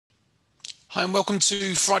Hi and welcome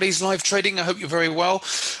to Friday's live trading. I hope you're very well.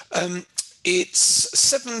 It's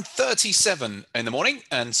 7:37 in the morning,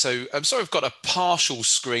 and so I'm sorry I've got a partial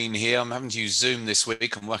screen here. I'm having to use Zoom this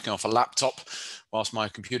week. I'm working off a laptop whilst my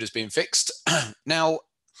computer's being fixed. Now,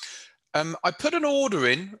 I put an order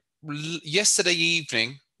in yesterday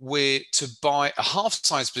evening to buy a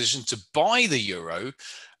half-size position to buy the euro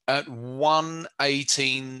at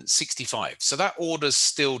 118.65. So that order's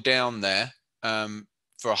still down there.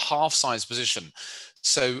 For a half-size position.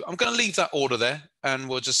 So I'm going to leave that order there and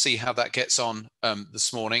we'll just see how that gets on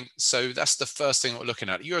this morning. So that's the first thing we're looking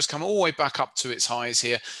at. Euro's come all the way back up to its highs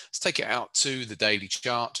here. Let's take it out to the daily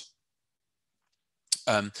chart.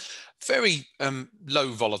 Very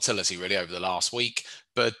low volatility really over the last week.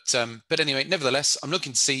 But anyway, nevertheless, I'm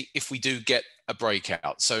looking to see if we do get a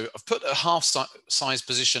breakout. So I've put a half-size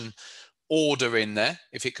position order in there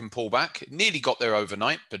if it can pull back. It nearly got there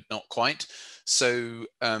overnight, but not quite. So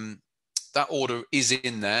that order is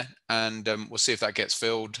in there, and we'll see if that gets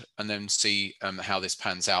filled and then see how this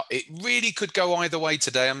pans out. It really could go either way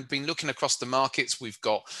today. I've been looking across the markets. We've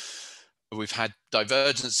had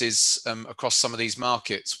divergences across some of these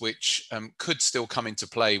markets, which could still come into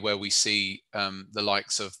play where we see the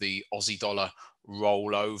likes of the Aussie dollar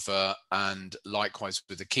roll over, and likewise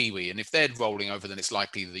with the Kiwi. And if they're rolling over, then it's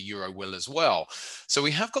likely the euro will as well. So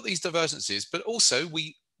we have got these divergences, but also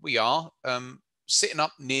we are sitting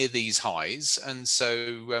up near these highs, and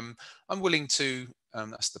so I'm willing to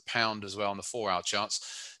that's the pound as well on the 4-hour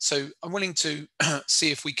charts. So I'm willing to see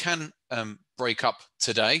if we can break up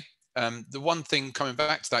today. The one thing coming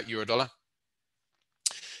back to that euro dollar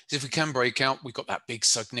is if we can break out, we've got that big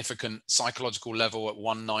significant psychological level at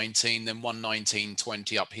 119, then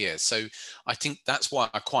 119.20 up here. So I think that's why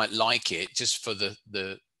I quite like it, just for the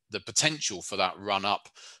potential for that run up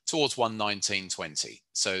towards 119.20.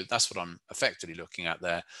 So that's what I'm effectively looking at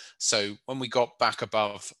there. So when we got back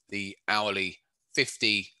above the hourly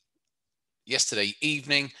 50 yesterday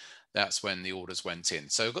evening, that's when the orders went in.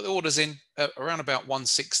 So I've got the orders in around about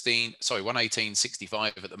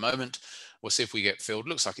 118.65 at the moment. We'll see if we get filled.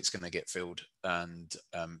 Looks like it's going to get filled, and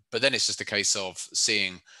but then it's just a case of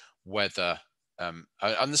seeing whether and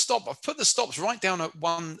the stop. I've put the stops right down at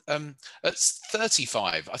at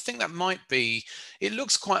 35. I think that might be. It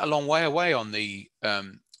looks quite a long way away on the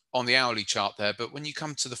hourly chart there, but when you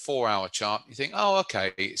come to the 4-hour chart, you think, oh,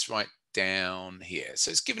 okay, it's right down here.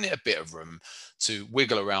 So it's giving it a bit of room to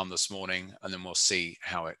wiggle around this morning, and then we'll see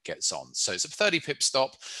how it gets on. So it's a 30 pip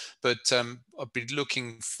stop, but I'll be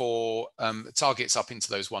looking for targets up into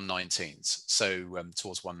those 119s, so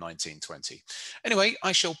towards 119.20. Anyway,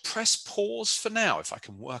 I shall press pause for now if I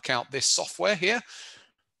can work out this software here.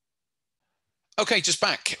 Okay, just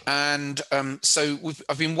back, and so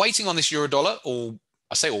I've been waiting on this euro dollar all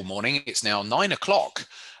morning. It's now 9 o'clock,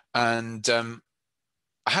 and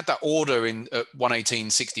I had that order in at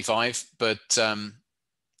 118.65, but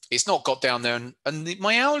it's not got down there, and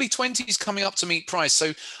my hourly 20 is coming up to meet price.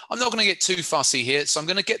 So I'm not going to get too fussy here. So I'm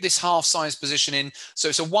going to get this half-size position in. So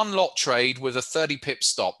it's a one-lot trade with a 30 pip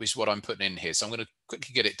stop is what I'm putting in here. So I'm going to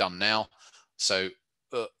quickly get it done now. So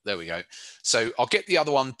there we go. So I'll get the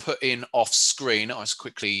other one put in off screen. I'll just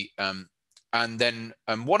quickly and then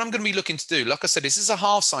what I'm going to be looking to do, like I said, this is a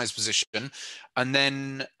half-size position, and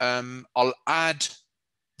then I'll add to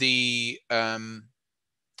the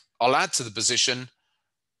position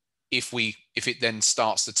if it then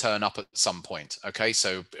starts to turn up at some point. Okay,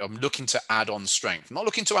 so I'm looking to add on strength. I'm not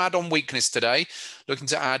looking to add on weakness today, looking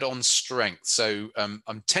to add on strength. So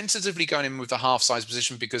I'm tentatively going in with the half-size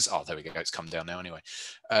position because, oh, there we go, it's come down now anyway.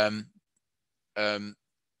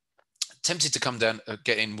 Tempted to come down,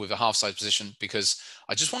 get in with a half-size position because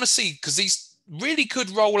I just want to see, because these really could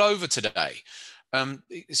roll over today.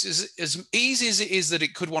 It's as easy as it is that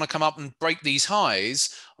it could want to come up and break these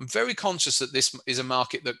highs, I'm very conscious that this is a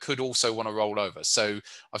market that could also want to roll over. So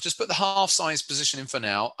I've just put the half-size position in for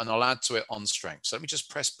now, and I'll add to it on strength. So let me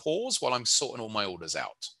just press pause while I'm sorting all my orders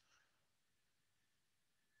out.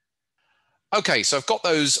 Okay, so I've got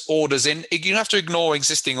those orders in. You have to ignore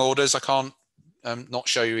existing orders. I can't not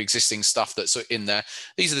show you existing stuff that's in there.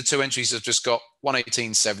 These are the two entries I've just got,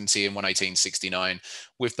 118.70 and 118.69,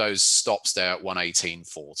 with those stops there at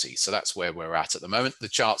 118.40. So that's where we're at the moment. The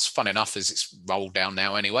chart's fun enough as it's rolled down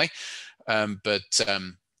now anyway, but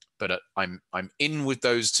I'm in with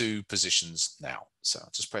those two positions now. So I'll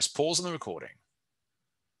just press pause on the recording.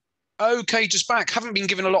 Okay, just back. Haven't been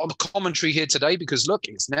given a lot of commentary here today because look,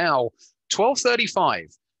 it's now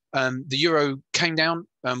 12:35. The euro came down.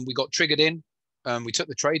 We got triggered in. We took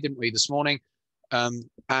the trade, didn't we, this morning, and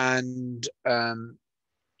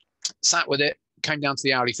sat with it, came down to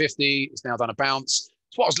the hourly 50. It's now done a bounce.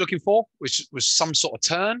 It's what I was looking for, which was some sort of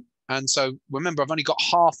turn. And so remember, I've only got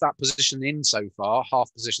half that position in so far,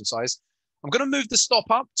 half position size. I'm going to move the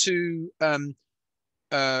stop up to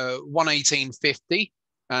 118.50.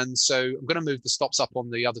 And so I'm going to move the stops up on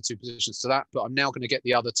the other two positions to that, but I'm now going to get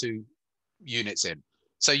the other two units in.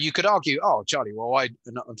 So you could argue, oh, Charlie, well, I've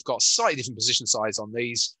got a slightly different position size on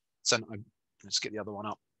these. So let's get the other one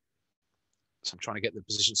up. So I'm trying to get the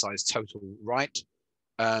position size total right.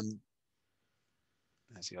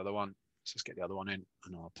 There's the other one. Let's just get the other one in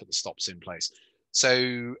and I'll put the stops in place.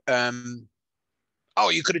 So, oh,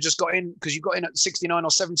 you could have just got in because you got in at 69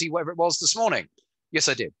 or 70, whatever it was this morning. Yes,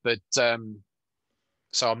 I did. But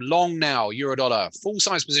so I'm long now, euro dollar, full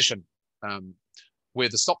size position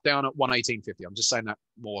with the stop down at 118.50. I'm just saying that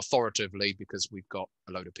more authoritatively because we've got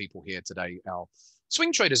a load of people here today. Our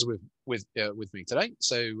swing traders are with me today.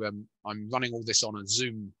 So I'm running all this on a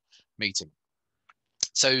Zoom meeting.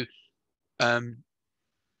 So,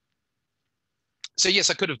 so yes,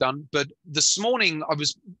 I could have done, but this morning I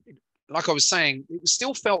was, like I was saying, it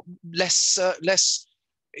still felt less.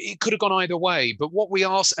 It could have gone either way. But what we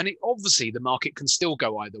asked, and obviously the market can still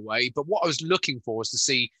go either way. But what I was looking for was to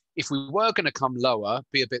see if we were going to come lower,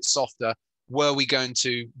 be a bit softer, were we going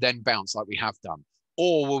to then bounce like we have done,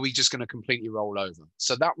 or were we just going to completely roll over?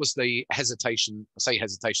 So that was the hesitation. I say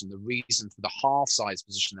hesitation. The reason for the half size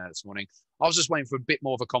position there this morning. I was just waiting for a bit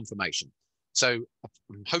more of a confirmation. So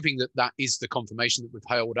I'm hoping that that is the confirmation that we've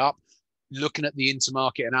held up. Looking at the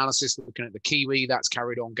intermarket analysis, looking at the Kiwi, that's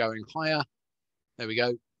carried on going higher. There we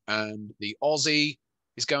go. And the Aussie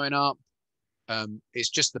is going up. It's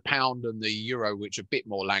just the pound and the euro, which are a bit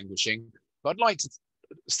more languishing. But I'd like to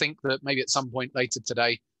think that maybe at some point later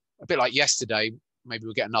today, a bit like yesterday, maybe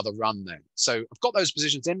we'll get another run there. So I've got those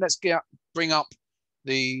positions in. Let's bring up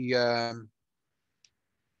the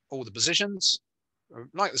all the positions.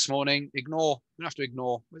 Like this morning, ignore. You have to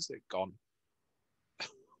ignore. Where's it gone?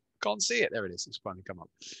 Can't see it. There it is. It's finally come up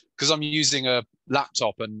because I'm using a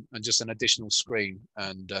laptop and just an additional screen,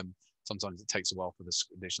 and sometimes it takes a while for this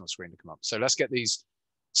additional screen to come up. So let's get these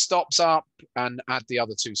stops up and add the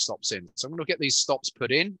other two stops in. So I'm going to get these stops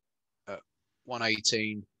put in at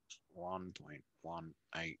 118,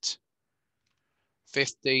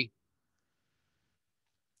 1.1850.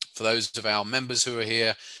 For those of our members who are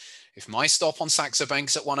here, if my stop on Saxo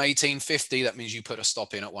Bank's at 118.50, that means you put a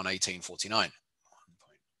stop in at 118.49. 1.1850.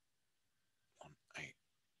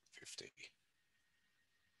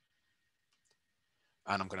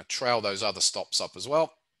 And I'm going to trail those other stops up as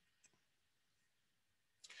well.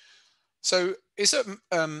 So is it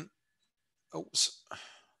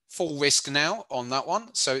full risk now on that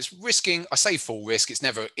one? So it's risking, I say full risk, it's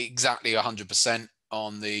never exactly 100%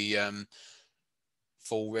 on the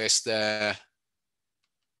full risk there.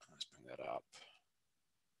 Let's bring that up.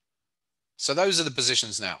 So those are the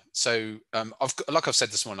positions now. So like I've said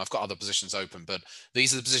this morning, I've got other positions open, but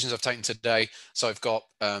these are the positions I've taken today. So I've got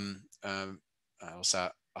what's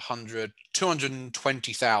that?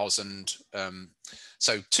 220,000.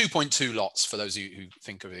 So 2.2 lots for those of you who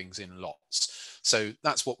think of things in lots. So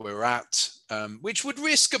that's what we're at, which would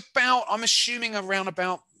risk about, I'm assuming around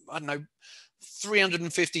about, I don't know,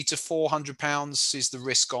 350 to 400 pounds is the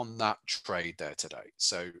risk on that trade there today.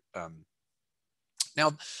 So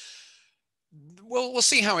now we'll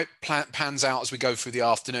see how it pans out as we go through the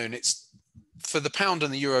afternoon. It's for the pound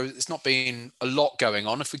and the euro, it's not been a lot going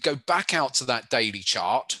on. If we go back out to that daily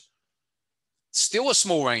chart, still a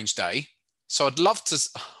small range day. So I'd love to,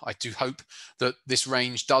 I do hope that this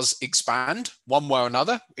range does expand one way or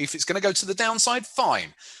another. If it's going to go to the downside,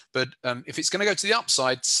 fine. But if it's going to go to the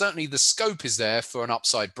upside, certainly the scope is there for an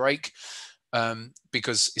upside break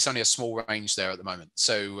because it's only a small range there at the moment.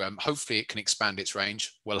 So hopefully it can expand its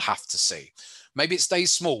range. We'll have to see. Maybe it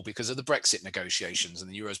stays small because of the Brexit negotiations and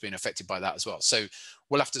the euro's being affected by that as well. So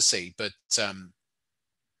we'll have to see. But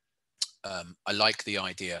I like the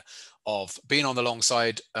idea of being on the long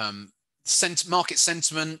side. Market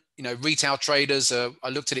sentiment, you know, retail traders, I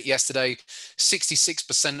looked at it yesterday,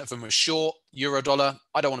 66% of them are short euro dollar.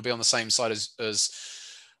 I don't want to be on the same side as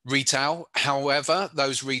retail. However,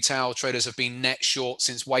 those retail traders have been net short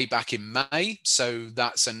since way back in May. So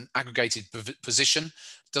that's an aggregated position.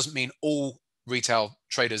 Doesn't mean all retail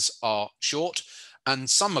traders are short. And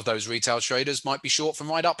some of those retail traders might be short from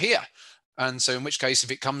right up here. And so in which case,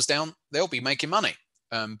 if it comes down, they'll be making money.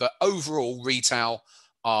 But overall, retail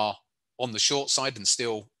are on the short side and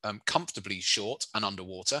still comfortably short and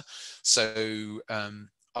underwater. So I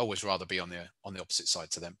always rather be on the opposite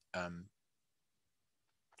side to them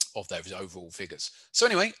of those overall figures. So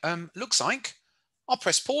anyway, looks like I'll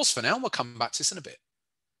press pause for now. We'll come back to this in a bit.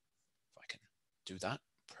 If I can do that,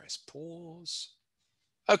 press pause.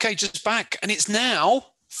 Okay, just back, and it's now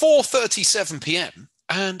 4:37 p.m.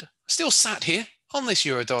 and still sat here on this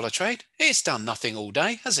euro dollar trade. It's done nothing all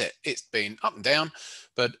day, has it? It's been up and down,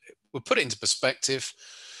 but we'll put it into perspective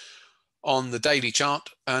on the daily chart.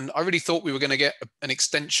 And I really thought we were going to get an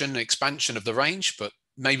expansion of the range, but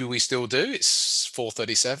maybe we still do. It's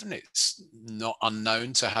 4:37. It's not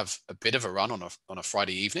unknown to have a bit of a run on a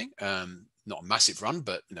Friday evening. Not a massive run,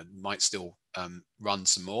 but might still run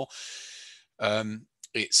some more.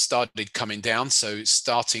 It started coming down, so it's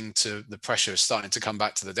the pressure is starting to come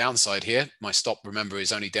back to the downside here. My stop, remember,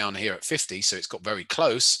 is only down here at 50, so it's got very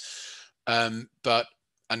close. And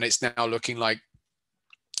it's now looking like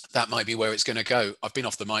that might be where it's going to go. I've been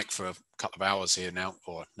off the mic for a couple of hours here now,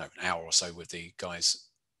 or no, an hour or so with the guys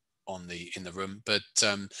in the room, but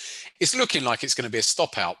it's looking like it's going to be a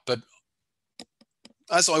stop out. But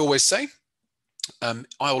as I always say,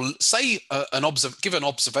 I'll say give an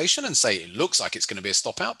observation and say it looks like it's going to be a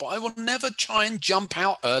stop out, but I will never try and jump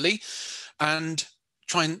out early and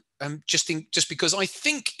try and just because I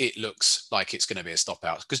think it looks like it's going to be a stop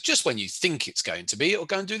out, because just when you think it's going to be, it'll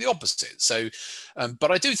go and do the opposite. So,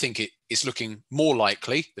 but I do think it's looking more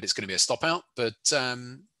likely that it's going to be a stop out. But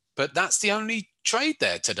that's the only trade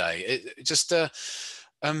there today. It just a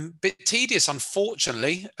bit tedious,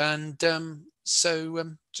 unfortunately, and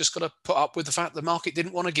just got to put up with the fact the market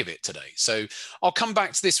didn't want to give it today. So I'll come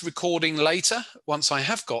back to this recording later once I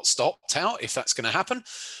have got stopped out, if that's going to happen.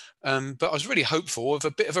 But I was really hopeful of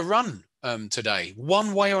a bit of a run today,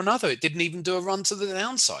 one way or another. It didn't even do a run to the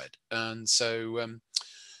downside. And so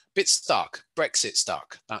bit stuck, Brexit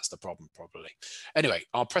stuck. That's the problem, probably. Anyway,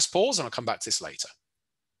 I'll press pause and I'll come back to this later.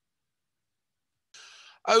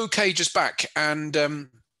 Okay, just back. And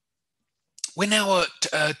we're now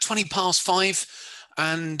at 20 past 5.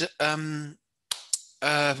 And,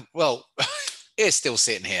 well, it's still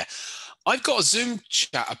sitting here. I've got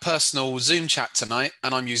a personal Zoom chat tonight,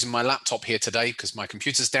 and I'm using my laptop here today because my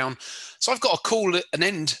computer's down. So I've got to call an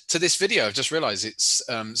end to this video. I've just realized it's,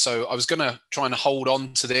 so I was going to try and hold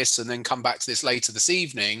on to this and then come back to this later this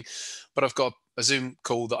evening, but I've got a Zoom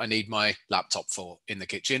call that I need my laptop for in the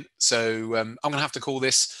kitchen. So I'm going to have to call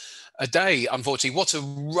this a day, unfortunately. What a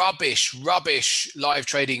rubbish live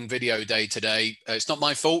trading video day today. It's not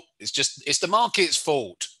my fault. It's the market's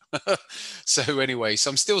fault. So anyway, so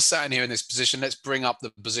I'm still sat in here in this position. Let's bring up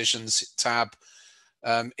the positions tab.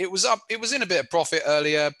 It was in a bit of profit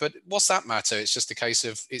earlier, but what's that matter? It's just a case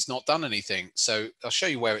of it's not done anything. So I'll show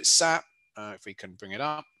you where it's sat. If we can bring it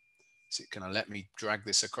up. Is it going to let me drag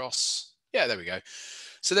this across? Yeah, there we go.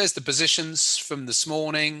 So there's the positions from this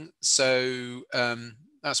morning. So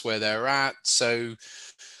that's where they're at. So,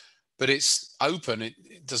 but it's open.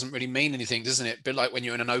 It doesn't really mean anything, doesn't it? A bit like when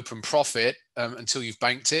you're in an open profit until you've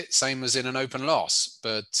banked it, same as in an open loss.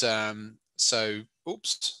 But so,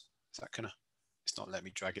 oops, is that gonna? It's not letting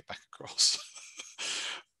me drag it back across.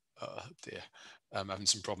 Oh dear. I'm having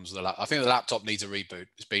some problems with the laptop. I think the laptop needs a reboot.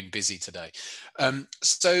 It's been busy today.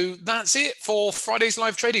 So that's it for Friday's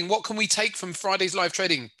live trading. What can we take from Friday's live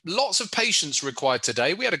trading? Lots of patience required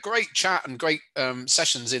today. We had a great chat and great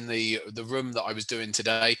sessions in the room that I was doing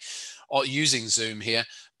today using Zoom here.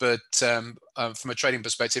 But from a trading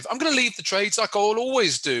perspective, I'm going to leave the trades like I'll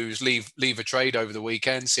always do, is leave a trade over the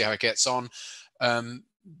weekend, see how it gets on.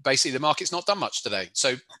 Basically, the market's not done much today.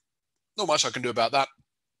 So not much I can do about that.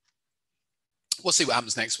 We'll see what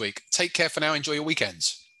happens next week. Take care for now. Enjoy your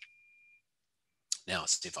weekends. Now,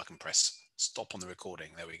 let's see if I can press stop on the recording.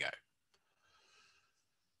 There we go.